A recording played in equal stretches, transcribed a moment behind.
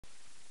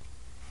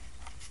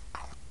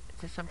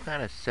this some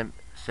kind of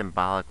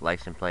symbolic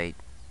license plate?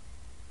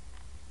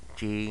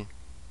 GFL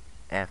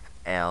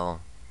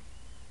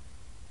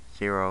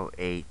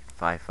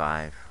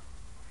 0855.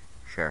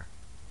 Sure.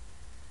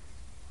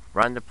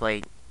 Run the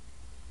plate.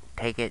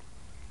 Take it.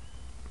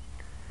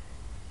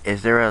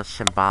 Is there a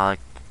symbolic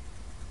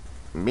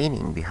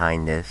meaning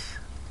behind this?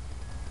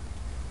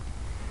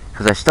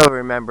 Because I still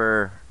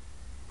remember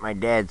my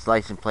dad's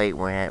license plate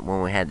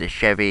when we had the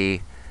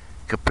Chevy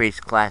Caprice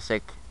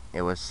Classic.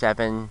 It was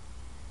 75S.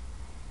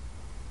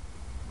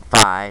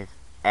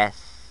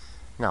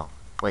 No,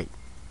 wait.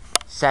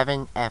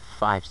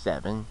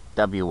 7F57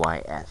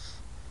 WYS.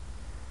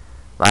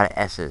 A lot of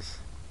S's.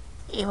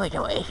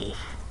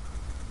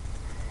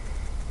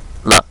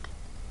 Look,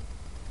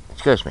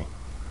 excuse me.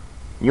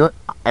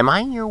 Am I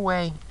in your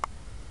way?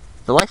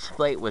 The license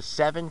plate was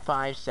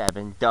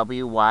 757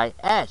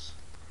 WYS.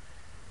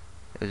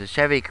 It was a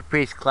Chevy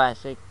Caprice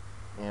Classic,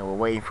 and we're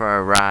waiting for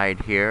our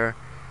ride here.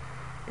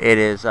 It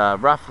is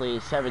roughly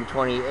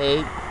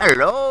 7:28.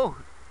 Hello,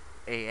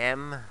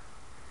 a.m.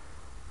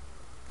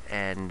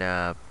 And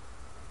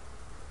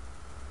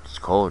it's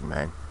cold,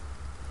 man.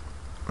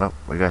 Oh,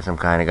 we got some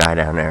kind of guy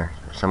down there.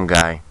 Some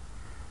guy.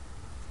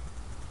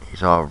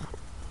 He's all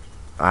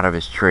out of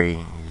his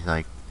tree. He's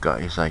like,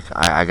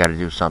 I gotta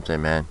do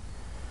something, man.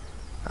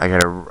 I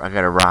gotta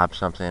rob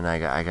something.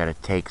 I gotta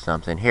take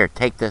something. Here,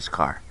 take this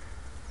car.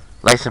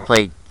 License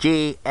plate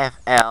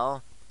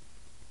GFL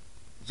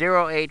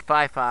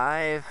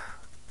 0855.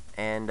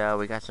 And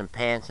we got some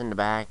pants in the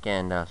back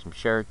and some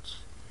shirts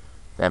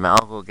that my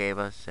uncle gave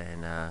us,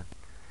 and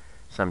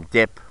some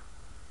dip.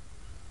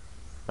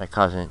 My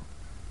cousin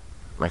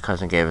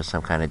gave us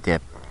some kind of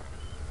dip.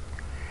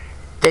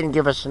 Didn't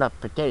give us enough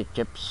potato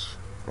chips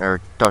or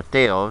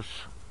tortillas.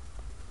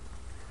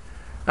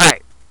 All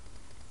right,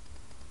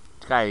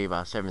 it's gotta be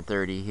about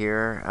 7:30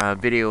 here.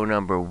 Video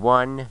number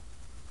 1.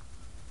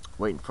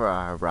 Waiting for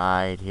our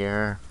ride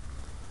here.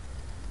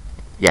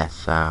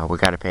 Yes, we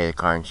gotta pay the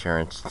car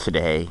insurance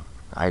today.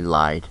 I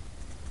lied.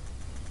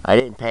 I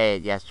didn't pay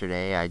it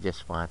yesterday. I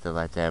just wanted to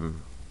let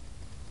them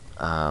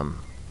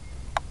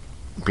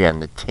be on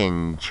the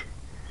tinge.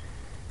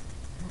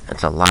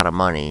 That's a lot of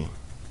money.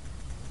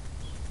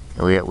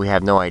 And we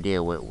have no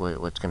idea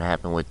what's going to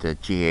happen with the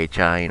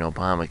GHI and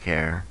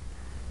Obamacare.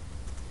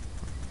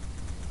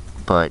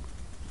 But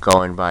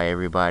going by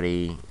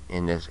everybody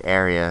in this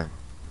area,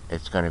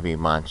 it's going to be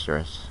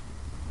monstrous.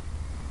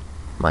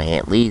 My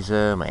Aunt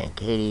Lisa, my Aunt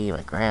Katie,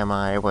 my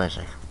grandma, everyone's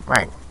like,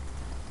 right,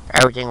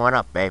 everything went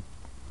up, babe.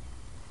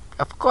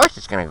 Of course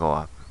it's going to go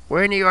up.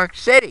 We're in New York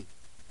City.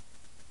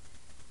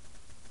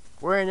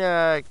 We're in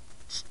the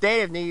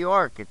state of New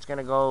York. It's going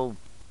to go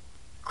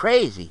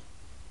crazy.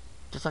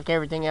 Just like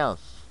everything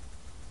else.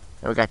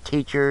 And we got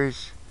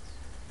teachers.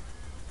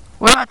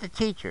 What about the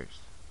teachers?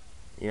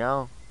 You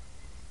know?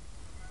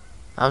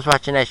 I was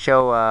watching that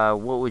show,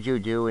 What Would You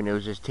Do? And there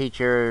was this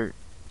teacher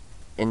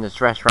in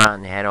this restaurant,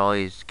 and they had all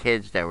these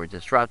kids that were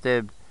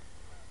disruptive.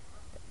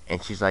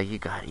 And she's like, you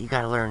got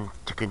to learn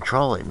to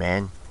control it,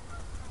 man.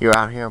 You're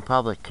out here in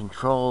public.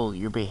 Control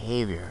your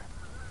behavior.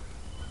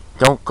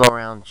 Don't go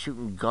around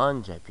shooting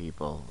guns at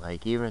people.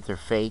 Like, even if they're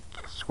fake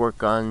squirt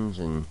guns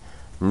and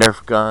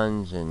Nerf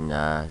guns and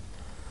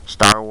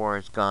Star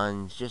Wars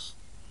guns, just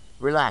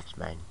relax,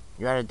 man.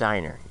 You're at a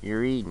diner.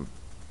 You're eating.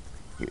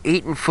 You're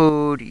eating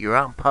food. You're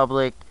out in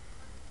public.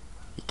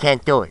 You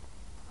can't do it.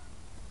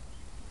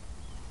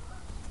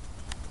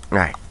 All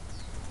right.